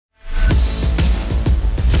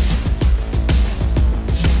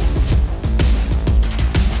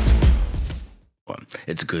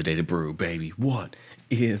It's a good day to brew, baby. What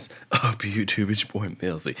is up, YouTube? It's your boy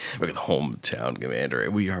Millsy. We're the hometown commander,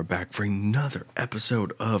 and we are back for another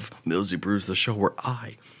episode of Millsy Brews, the show where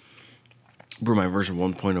I brew my version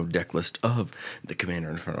 1.0 deck list of the commander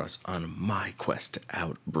in front of us on my quest to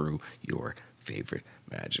outbrew your favorite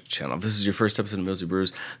Magic channel. If this is your first episode of Millsy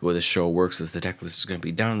Brews, the way the show works is the deck list is going to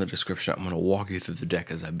be down in the description. I'm going to walk you through the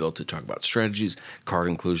deck as I built it, talk about strategies, card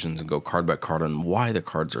inclusions, and go card by card on why the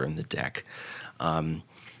cards are in the deck.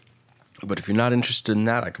 But if you're not interested in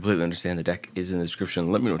that, I completely understand. The deck is in the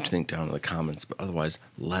description. Let me know what you think down in the comments. But otherwise,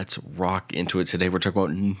 let's rock into it. Today, we're talking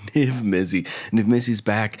about Niv-Mizzet. Niv-Mizzet's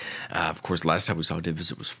back. Of course, last time we saw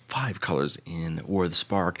Niv-Mizzet was 5 colors in War of the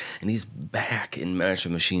Spark. And he's back in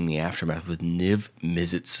Magic Machine, the Aftermath, with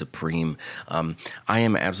Niv-Mizzet Supreme. I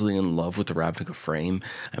am absolutely in love with the Ravnica frame.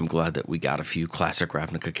 I'm glad that we got a few classic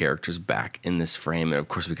Ravnica characters back in this frame. And of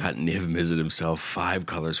course, we got Niv-Mizzet himself. 5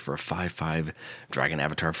 colors for a 5/5 Dragon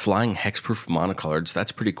Avatar. Flying hexproof monocolored, so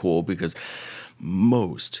that's pretty cool because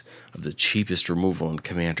most of the cheapest removal in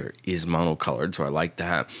Commander is monocolored, so I like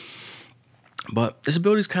that. But this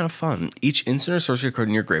ability is kind of fun. Each instant or sorcery card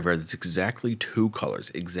in your graveyard that's exactly 2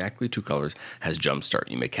 colors, has Jumpstart.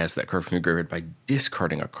 You may cast that card from your graveyard by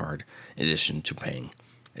discarding a card in addition to paying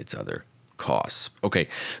its other costs. Okay,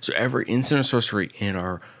 so every instant or sorcery in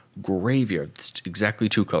our graveyard that's exactly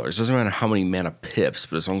 2 colors. Doesn't matter how many mana pips,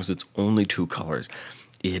 but as long as it's only 2 colors,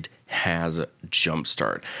 it has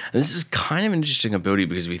Jumpstart. And this is kind of an interesting ability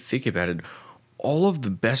because if you think about it, all of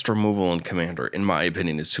the best removal in Commander, in my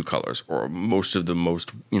opinion, is 2 colors, or most of the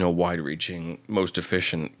most, wide-reaching, most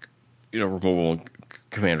efficient, removal in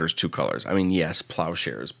Commander is 2 colors. I mean, yes,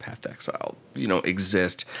 Plowshares, Path to Exile,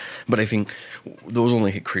 exist, but I think those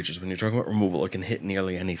only hit creatures. When you're talking about removal, it can hit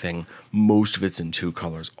nearly anything. Most of it's in 2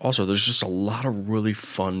 colors. Also, there's just a lot of really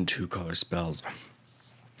fun 2-color spells.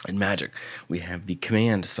 In Magic, we have the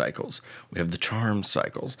command cycles, we have the charm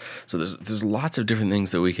cycles. So there's lots of different things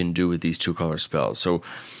that we can do with these 2-color spells. So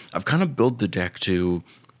I've kind of built the deck to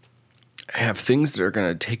have things that are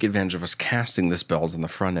going to take advantage of us casting the spells on the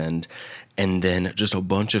front end, and then just a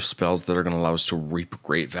bunch of spells that are going to allow us to reap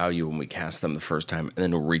great value when we cast them the first time, and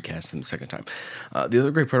then we'll recast them the second time. The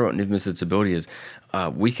other great part about Niv-Mizzet's ability is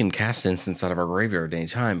we can cast instants out of our graveyard at any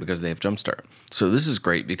time because they have Jumpstart. So this is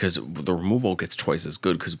great because the removal gets twice as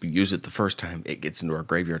good because we use it the first time, it gets into our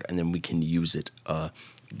graveyard, and then we can use it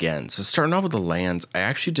again. So starting off with the lands, I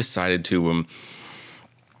actually decided to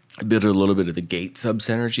build a little bit of the gate subs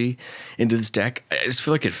energy into this deck. I just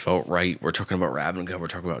feel like it felt right. We're talking about Ravnica, we're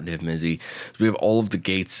talking about Niv-Mizzet. So we have all of the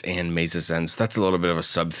gates and Mesa's Ends. That's a little bit of a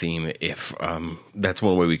sub theme. If that's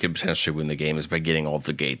one way we could potentially win the game is by getting all of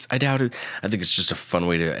the gates. I doubt it. I think it's just a fun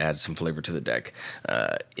way to add some flavor to the deck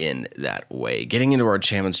in that way. Getting into our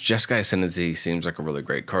enchantments, Jeskai Ascendancy seems like a really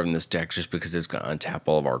great card in this deck just because it's going to untap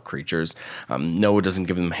all of our creatures. No, it doesn't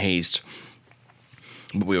give them haste.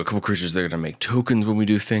 But we have a couple creatures that are going to make tokens when we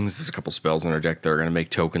do things. There's a couple spells in our deck that are going to make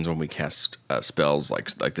tokens when we cast spells,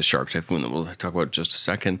 like the Shark Typhoon that we'll talk about in just a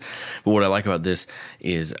second. But what I like about this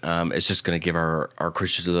is it's just going to give our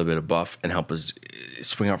creatures a little bit of buff and help us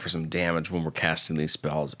swing out for some damage when we're casting these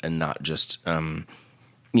spells and not just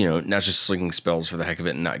not just slinging spells for the heck of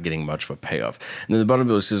it and not getting much of a payoff. And then the bottom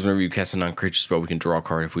ability says whenever you cast a non-creature spell, we can draw a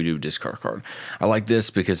card. If we do, discard a card. I like this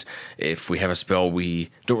because if we have a spell we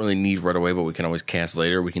don't really need right away, but we can always cast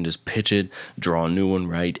later, we can just pitch it, draw a new one,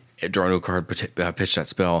 right? Draw a new card, pitch that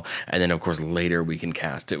spell, and then, of course, later we can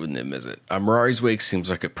cast it with Niv-Mizzet. Mirari's Wake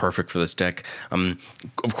seems like it perfect for this deck.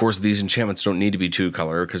 Of course, these enchantments don't need to be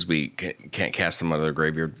 2-color because we can't cast them out of their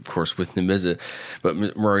graveyard, of course, with Niv-Mizzet. But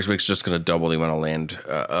Mirari's Wake's just going to double the amount of land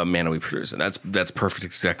mana we produce, and that's perfect,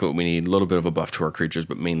 exactly what we need. A little bit of a buff to our creatures,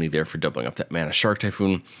 but mainly there for doubling up that mana. Shark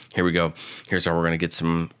Typhoon, here we go. Here's how we're going to get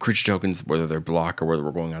some creature tokens, whether they're block or whether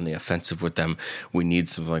we're going on the offensive with them. We need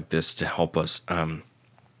something like this to help us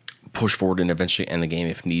push forward and eventually end the game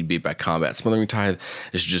if need be by combat. Smothering Tithe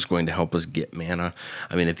is just going to help us get mana.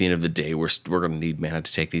 I mean, at the end of the day, we're going to need mana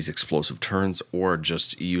to take these explosive turns or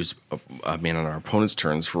just use mana on our opponent's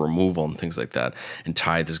turns for removal and things like that. And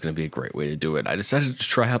Tithe is going to be a great way to do it. I decided to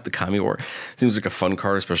try out the Kami War. Seems like a fun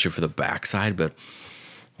card, especially for the backside, but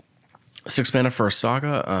 6 mana for a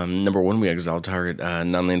Saga. Number 1, we exile target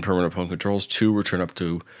non-land permanent opponent controls. 2, return up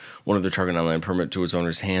to one of the target non-land permanent to its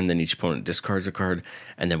owner's hand. Then each opponent discards a card,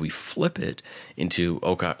 and then we flip it into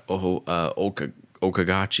Okagachi.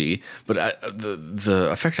 But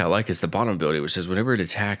the effect I like is the bottom ability, which says whenever it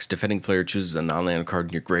attacks, defending player chooses a non-land card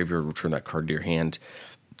in your graveyard, return that card to your hand.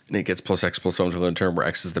 And it gets +X+O until the end turn, where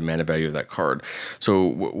X is the mana value of that card. So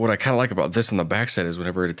what I kind of like about this on the backside is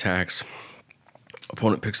whenever it attacks,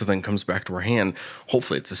 opponent picks something, comes back to our hand.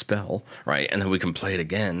 Hopefully it's a spell, right? And then we can play it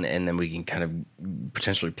again, and then we can kind of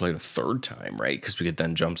potentially play it a third time, right? Because we could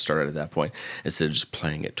then jump start it at that point instead of just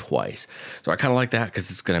playing it twice. So I kind of like that because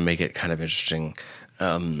it's going to make it kind of interesting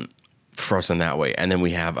for us in that way. And then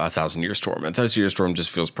we have a 1,000-Year Storm. And 1,000-Year Storm just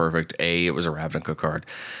feels perfect. A, it was a Ravnica card,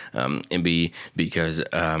 and B, because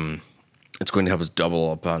it's going to help us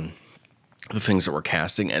double up on the things that we're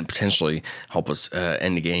casting and potentially help us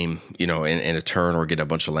end the game, you know, in a turn, or get a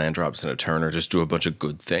bunch of land drops in a turn, or just do a bunch of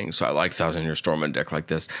good things. So I like 1,000-Year Storm in a deck like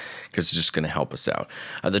this because it's just going to help us out.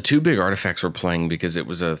 The two big artifacts we're playing, because it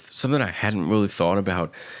was something I hadn't really thought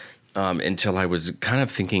about until I was kind of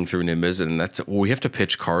thinking through Niv-Mizzet, and that's, well, we have to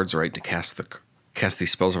pitch cards, right, to cast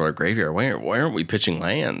these spells out of our graveyard. Why aren't we pitching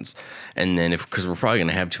lands? And then because we're probably going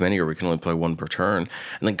to have too many, or we can only play one per turn.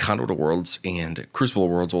 And then Conduit of Worlds and Crucible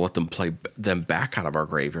of Worlds will let them play them back out of our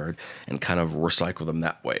graveyard and kind of recycle them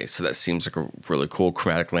that way. So that seems like a really cool.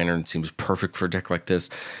 Chromatic Lantern seems perfect for a deck like this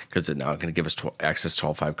because it's now going to give us access to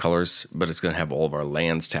all 5 colors, but it's going to have all of our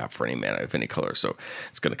lands tapped for any mana of any color. So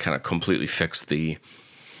it's going to kind of completely fix the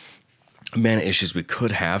mana issues we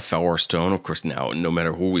could have. Farewell Stone, of course, now no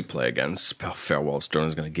matter who we play against, Farewell Stone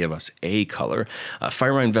is going to give us a color.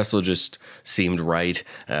 Firemind Vessel just seemed right.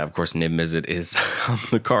 Of course, Niv-Mizzet is on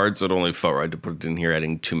the card, so it only felt right to put it in here,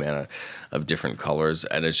 adding 2 mana of different colors,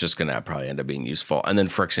 and it's just going to probably end up being useful. And then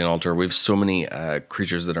Phyrexian Altar, we have so many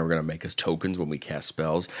creatures that are going to make us tokens when we cast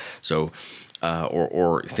spells. So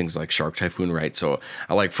or things like Sharp Typhoon, right? So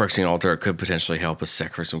I like Phyrexian Altar. It could potentially help us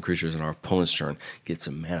sacrifice some creatures on our opponent's turn, get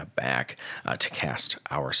some mana back to cast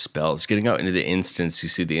our spells. Getting out into the instance, you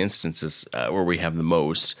see the instances where we have the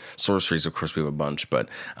most. Sorceries, of course, we have a bunch, but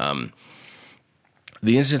the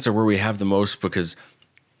instances are where we have the most because,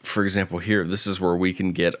 for example, here, this is where we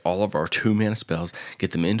can get all of our 2-mana spells, get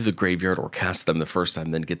them into the graveyard or cast them the first time,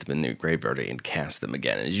 then get them in the graveyard and cast them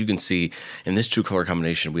again. And as you can see, in this 2-color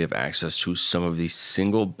combination, we have access to some of the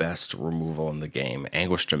single best removal in the game.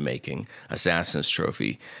 Anguished Unmaking, Assassin's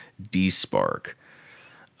Trophy, D-Spark,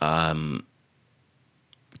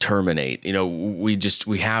 Terminate. You know, we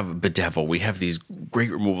have Bedevil. We have these great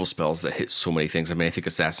removal spells that hit so many things. I mean, I think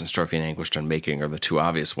Assassin's Trophy and Anguished Unmaking are the 2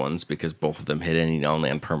 obvious ones because both of them hit any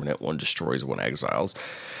non-land permanent. One destroys, one exiles.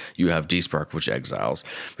 You have D-Spark, which exiles.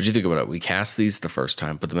 But you think about it, we cast these the first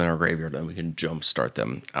time, put them in our graveyard, and we can jumpstart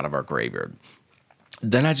them out of our graveyard.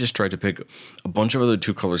 Then I just tried to pick a bunch of other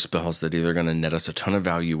 2-color spells that either going to net us a ton of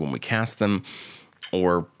value when we cast them,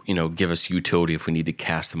 or, you know, give us utility if we need to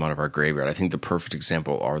cast them out of our graveyard. I think the perfect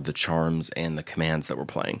example are the charms and the commands that we're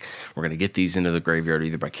playing. We're going to get these into the graveyard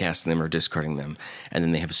either by casting them or discarding them, and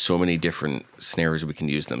then they have so many different scenarios we can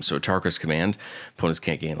use them. So Tarka's Command, opponents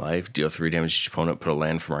can't gain life, deal 3 damage to each opponent, put a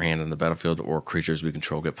land from our hand on the battlefield, or creatures we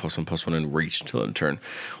control get +1/+1 and reach until end turn.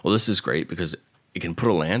 Well, this is great because it can put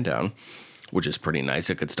a land down, which is pretty nice.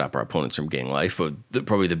 It could stop our opponents from gaining life, but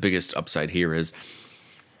probably the biggest upside here is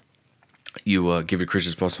you give your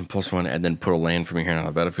creatures +1/+1 and then put a land from your hand on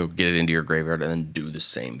the battlefield, get it into your graveyard, and then do the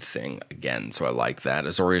same thing again. So I like that.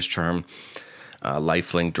 Azorius Charm,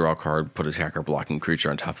 lifelink, draw a card, put attacker blocking creature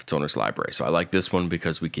on top of its owner's library. So I like this one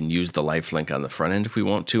because we can use the lifelink on the front end if we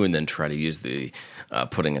want to, and then try to use the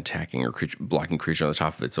putting attacking or blocking creature on the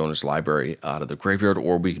top of its owner's library out of the graveyard,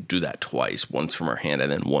 or we can do that twice, once from our hand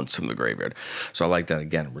and then once from the graveyard. So I like that.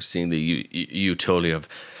 Again, we're seeing the utility of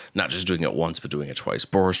not just doing it once, but doing it twice.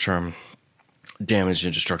 Boros Charm, damage,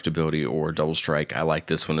 indestructibility, or double strike. I like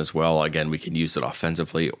this one as well. Again, we can use it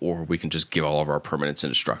offensively, or we can just give all of our permanents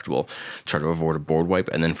indestructible, try to avoid a board wipe,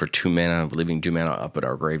 and then for 2 mana, leaving 2 mana up at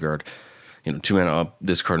our graveyard, you know, 2 mana up,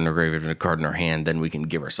 this card in our graveyard and a card in our hand, then we can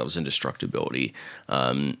give ourselves indestructibility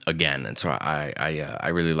again. And so I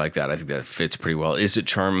really like that. I think that fits pretty well. Izzet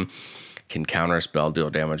Charm can counter a spell, deal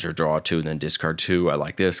damage, or draw 2, and then discard 2. I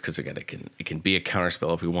like this because, again, it can be a counter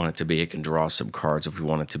spell if we want it to be. It can draw some cards if we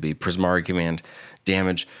want it to be. Prismari Command,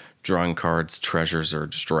 damage, drawing cards, treasures, or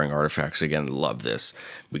destroying artifacts. Again, love this.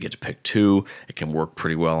 We get to pick 2. It can work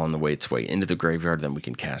pretty well on the way its way into the graveyard. Then we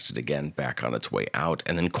can cast it again back on its way out.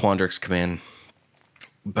 And then Quandrix Command,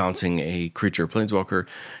 bouncing a creature or planeswalker,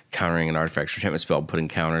 countering an artifact or enchantment spell, putting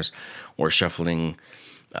counters, or shuffling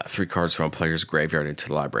 3 cards from a player's graveyard into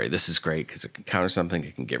the library. This is great because it can counter something.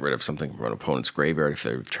 It can get rid of something from an opponent's graveyard if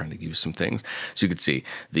they're trying to use some things. So you can see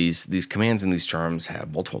these commands and these charms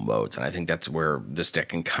have multiple modes, and I think that's where this deck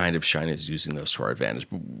can kind of shine, is using those to our advantage.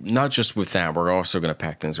 But not just with that, we're also going to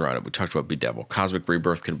pack things around it. We talked about Bedevil. Cosmic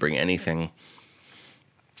Rebirth can bring anything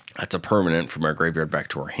that's a permanent from our graveyard back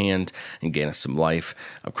to our hand and gain us some life.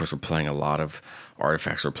 Of course, we're playing a lot of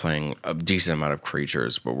artifacts. We're playing a decent amount of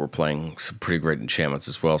creatures, but we're playing some pretty great enchantments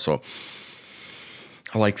as well. So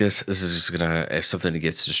I like this. This is just gonna, if something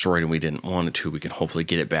gets destroyed and we didn't want it to, we can hopefully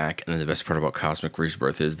get it back. And then the best part about Cosmic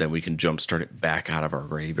Rebirth is that we can jumpstart it back out of our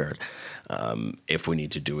graveyard if we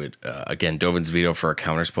need to do it. Again, Dovin's Veto for a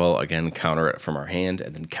counter spell. Again, counter it from our hand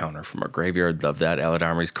and then counter from our graveyard. Love that. Allied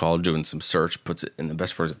Armory's Call, doing some search, puts it, and the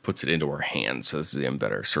best part is it puts it into our hand. So this is even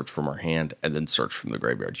better. Search from our hand and then search from the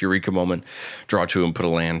graveyard. Eureka Moment, draw two and put a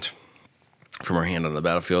land from our hand on the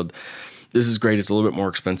battlefield. This is great. It's a little bit more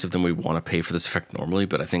expensive than we want to pay for this effect normally,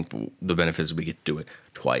 but I think the benefit is we get to do it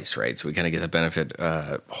twice, right? So we kind of get the benefit,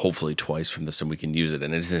 hopefully twice from this, and we can use it,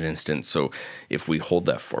 and it is an instant. So if we hold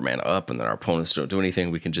that 4 mana up and then our opponents don't do anything,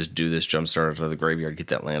 we can just do this jumpstart out of the graveyard, get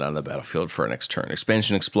that land on the battlefield for our next turn.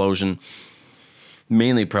 Expansion Explosion,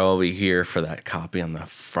 mainly probably here for that copy on the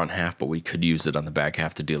front half, but we could use it on the back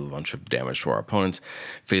half to deal a bunch of damage to our opponents.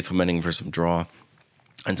 Faithful Mending for some draw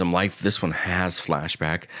and some life. This one has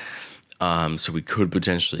flashback. So we could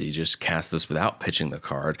potentially just cast this without pitching the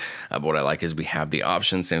card. But what I like is we have the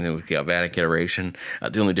option. Same thing with the Galvanic Iteration.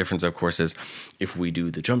 The only difference, of course, is if we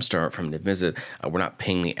do the Jumpstart from Niv-Mizzet, we're not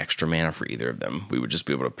paying the extra mana for either of them. We would just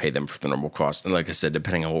be able to pay them for the normal cost. And like I said,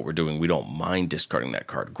 depending on what we're doing, we don't mind discarding that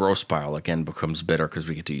card. Growth Spiral, again, becomes better because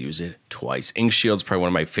we get to use it twice. Ink Shield's probably one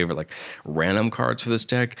of my favorite like random cards for this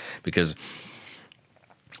deck because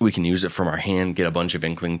we can use it from our hand, get a bunch of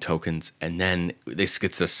Inkling tokens, and then this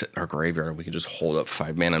gets to sit in our graveyard, and we can just hold up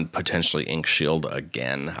 5 mana and potentially Ink Shield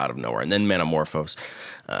again out of nowhere. And then Manamorphose,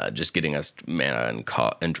 just getting us mana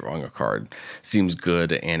and drawing a card seems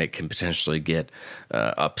good, and it can potentially get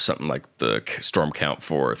up something like the storm count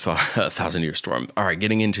for 1,000 Year Storm. All right,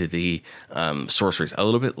 getting into the sorceries, a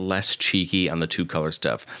little bit less cheeky on the 2-color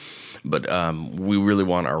stuff, but we really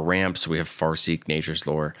want our ramps. So we have Farseek, Nature's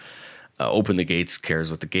Lore. Open the Gates,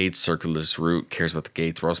 cares with the gates. Circular's Root, cares with the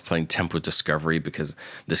gates. We're also playing Template Discovery because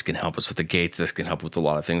this can help us with the gates. This can help with a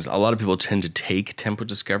lot of things. A lot of people tend to take Template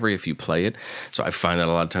Discovery if you play it. So I find that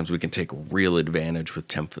a lot of times we can take real advantage with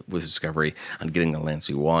Discovery on getting the lands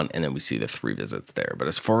we want, and then we see the 3 visits there. But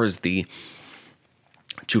as far as the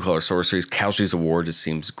 2-color sorceries, Casualties of War just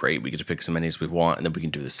seems great. We get to pick as many as we want, and then we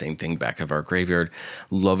can do the same thing back of our graveyard.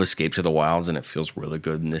 Love Escape to the Wilds, and it feels really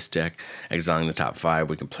good in this deck. Exiling the top 5,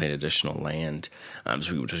 we can play an additional land,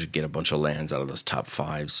 so we can just get a bunch of lands out of those top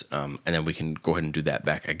 5s, and then we can go ahead and do that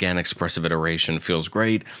back again. Expressive Iteration feels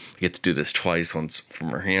great. We get to do this twice, once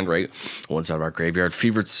from our hand, right? Once out of our graveyard.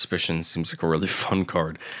 Fevered Suspicion seems like a really fun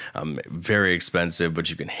card. Very expensive, but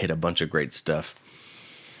you can hit a bunch of great stuff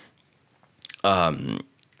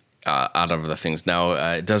out of the things. Now,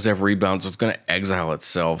 it does have rebound, so it's going to exile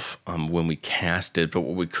itself when we cast it, but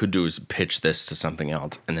what we could do is pitch this to something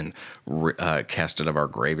else and then cast it out of our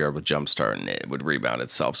graveyard with Jumpstart, and it would rebound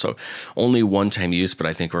itself. So only one-time use, but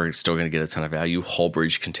I think we're still going to get a ton of value. Hull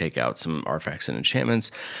Breach can take out some artifacts and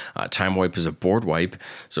enchantments. Time Wipe is a board wipe,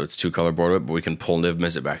 so it's 2-color board wipe, but we can pull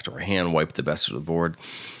Niv-Mizzet back to our hand, wipe the best of the board,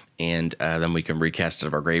 and then we can recast it out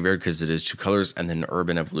of our graveyard because it is 2 colors, and then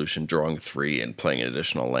Urban Evolution, drawing 3 and playing an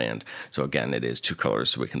additional land. So again, it is 2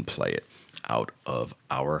 colors, so we can play it out of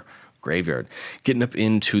our graveyard. Getting up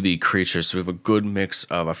into the creatures, so we have a good mix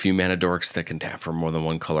of a few mana dorks that can tap for more than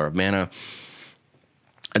 1 color of mana,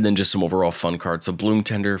 and then just some overall fun cards. So Bloom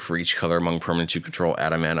Tender for each color among permanents you control,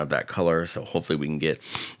 add a mana of that color. So hopefully we can get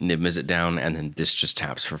Niv-Mizzet down, and then this just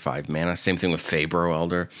taps for 5 mana. Same thing with Fabro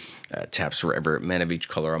Elder. Taps for every mana of each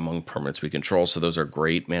color among permanents we control. So those are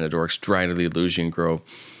great mana dorks. Dryad of the Illusion Grove,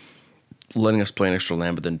 letting us play an extra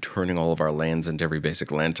land, but then turning all of our lands into every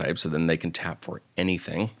basic land type, so then they can tap for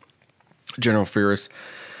anything. General Fierce,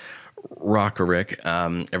 Rockerick.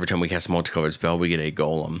 Every time we cast a multicolored spell, we get a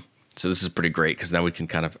Golem. So this is pretty great because now we can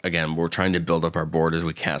kind of, again, we're trying to build up our board as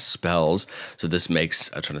we cast spells. So this makes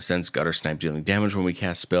a ton of sense. Gutter Snipe dealing damage when we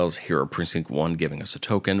cast spells. Hero Precinct 1 giving us a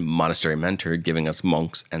token. Monastery Mentor giving us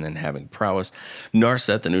monks and then having prowess.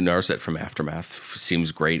 Narset, the new Narset from Aftermath,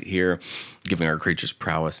 seems great here, giving our creatures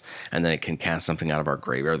prowess. And then it can cast something out of our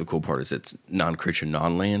graveyard. The cool part is it's non-creature,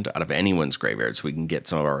 non-land out of anyone's graveyard. So we can get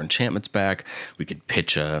some of our enchantments back. We could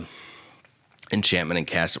pitch a enchantment and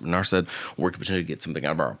cast it with Narset, or we could potentially get something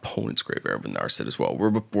out of our opponent's graveyard with Narset as well.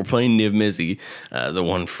 We're playing Niv-Mizzet, the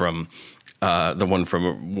one from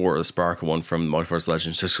War of the Spark, one from Multiverse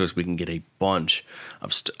Legends, just because we can get a bunch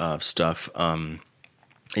of stuff in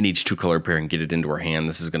each 2-color pair and get it into our hand.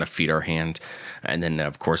 This is going to feed our hand, and then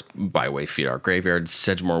of course byway feed our graveyard.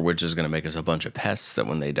 Sedgemoor Witch is going to make us a bunch of pests that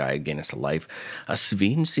when they die gain us a life.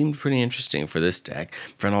 Sveen seemed pretty interesting for this deck.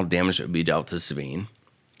 For all damage that would be dealt to Sveen,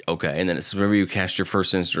 Okay, and then it says whenever you cast your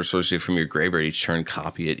first instant or sorcery from your graveyard each turn,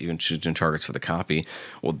 copy it. You can choose new targets for the copy.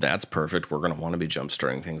 Well, that's perfect. We're going to want to be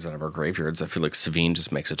jumpstarting things out of our graveyards. I feel like Savine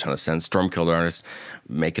just makes a ton of sense. Stormkilled Artist,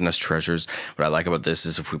 making us treasures. What I like about this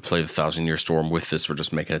is if we play the 1,000-Year Storm with this, we're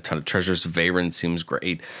just making a ton of treasures. Veyron seems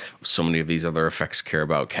great. So many of these other effects care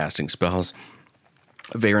about casting spells.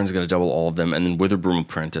 Veyron's going to double all of them. And then Witherbloom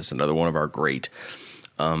Apprentice, another one of our great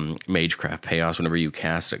Magecraft Chaos. Whenever you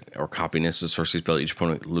cast or copy an instant sorcery spell, each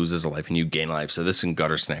opponent loses a life and you gain life. So this and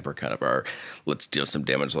Gutter Sniper kind of our let's deal some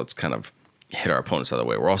damage, let's kind of hit our opponents out of the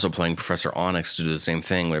way. We're also playing Professor Onyx to do the same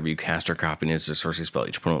thing. Whenever you cast or copy an instant sorcery spell,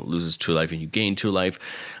 each opponent loses 2 life and you gain 2 life.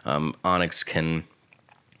 Onyx can,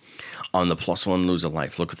 on the +1, lose a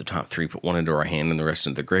life. Look at the top 3, put 1 into our hand and the rest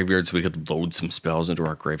into the graveyard, so we could load some spells into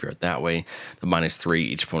our graveyard that way. The -3,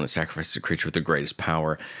 each opponent sacrifices a creature with the greatest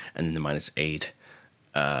power, and then the -8.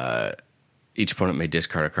 Each opponent may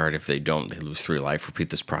discard a card. If they don't, they lose 3 life. Repeat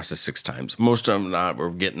this process 6 times. Most of them not. We're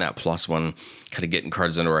getting that +1, kind of getting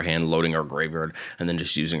cards into our hand, loading our graveyard, and then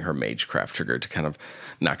just using her Magecraft trigger to kind of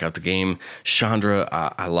knock out the game. Chandra,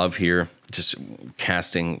 I love here. Just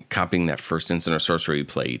copying that first instant or sorcery you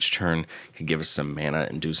play each turn can give us some mana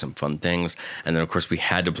and do some fun things. And then, of course, we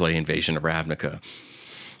had to play Invasion of Ravnica.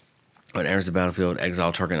 When it enters the battlefield,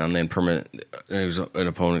 exile target unland permanent an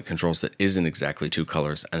opponent controls that isn't exactly 2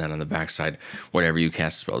 colors. And then on the backside, whenever you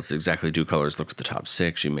cast a spell, it's exactly 2 colors. Look at the top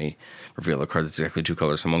 6. You may reveal a card that's exactly 2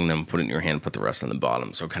 colors among them, put it in your hand, put the rest on the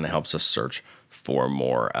bottom. So it kind of helps us search for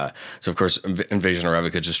more. So, of course, Invasion of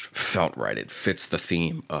Ravnica just felt right. It fits the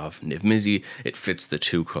theme of Niv-Mizzet. It fits the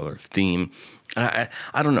 2-color theme. I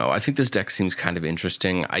don't know. I think this deck seems kind of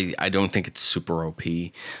interesting. I don't think it's super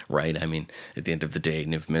OP, right? I mean, at the end of the day,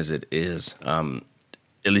 Niv-Mizzet is...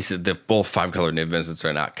 at least the both 5-color Niv-Mizzets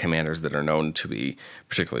are not commanders that are known to be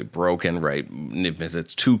particularly broken, right?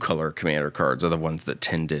 Niv-Mizzet's 2-color commander cards are the ones that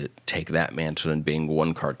tend to take that mantle and being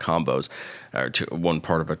 1-card combos, or one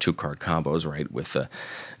part of a 2-card combos, right? With the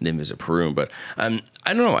Niv-Mizzet Perun. But I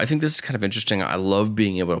don't know. I think this is kind of interesting. I love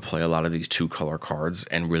being able to play a lot of these 2-color cards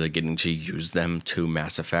and really getting to use them to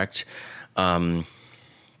mass effect.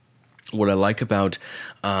 What I like about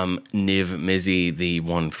Niv-Mizzet, the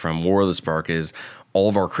one from War of the Spark, is all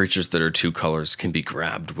of our creatures that are 2 colors can be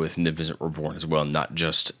grabbed with Niv-Mizzet Reborn as well, not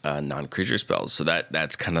just non-creature spells. So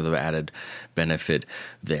that's kind of the added benefit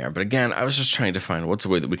there. But again, I was just trying to find what's a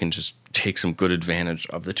way that we can just take some good advantage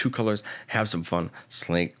of the 2 colors, have some fun,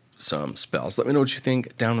 slink some spells. Let me know what you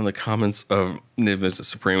think down in the comments of Niv-Mizzet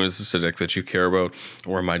Supreme. Is this a deck that you care about,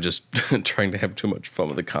 or am I just trying to have too much fun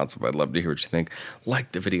with the concept? I'd love to hear what you think.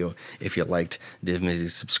 Like the video if you liked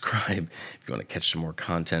Niv-Mizzet. Subscribe if you want to catch some more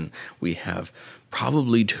content. We have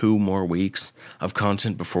probably 2 more weeks of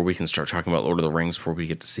content before we can start talking about Lord of the Rings, before we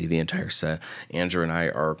get to see the entire set. Andrew and I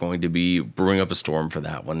are going to be brewing up a storm for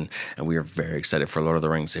that one, and we are very excited for Lord of the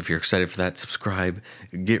Rings. If you're excited for that, subscribe,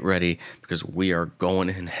 get ready, because we are going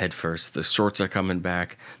in head first. The shorts are coming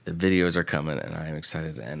back, the videos are coming, and I am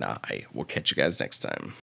excited, and I will catch you guys next time.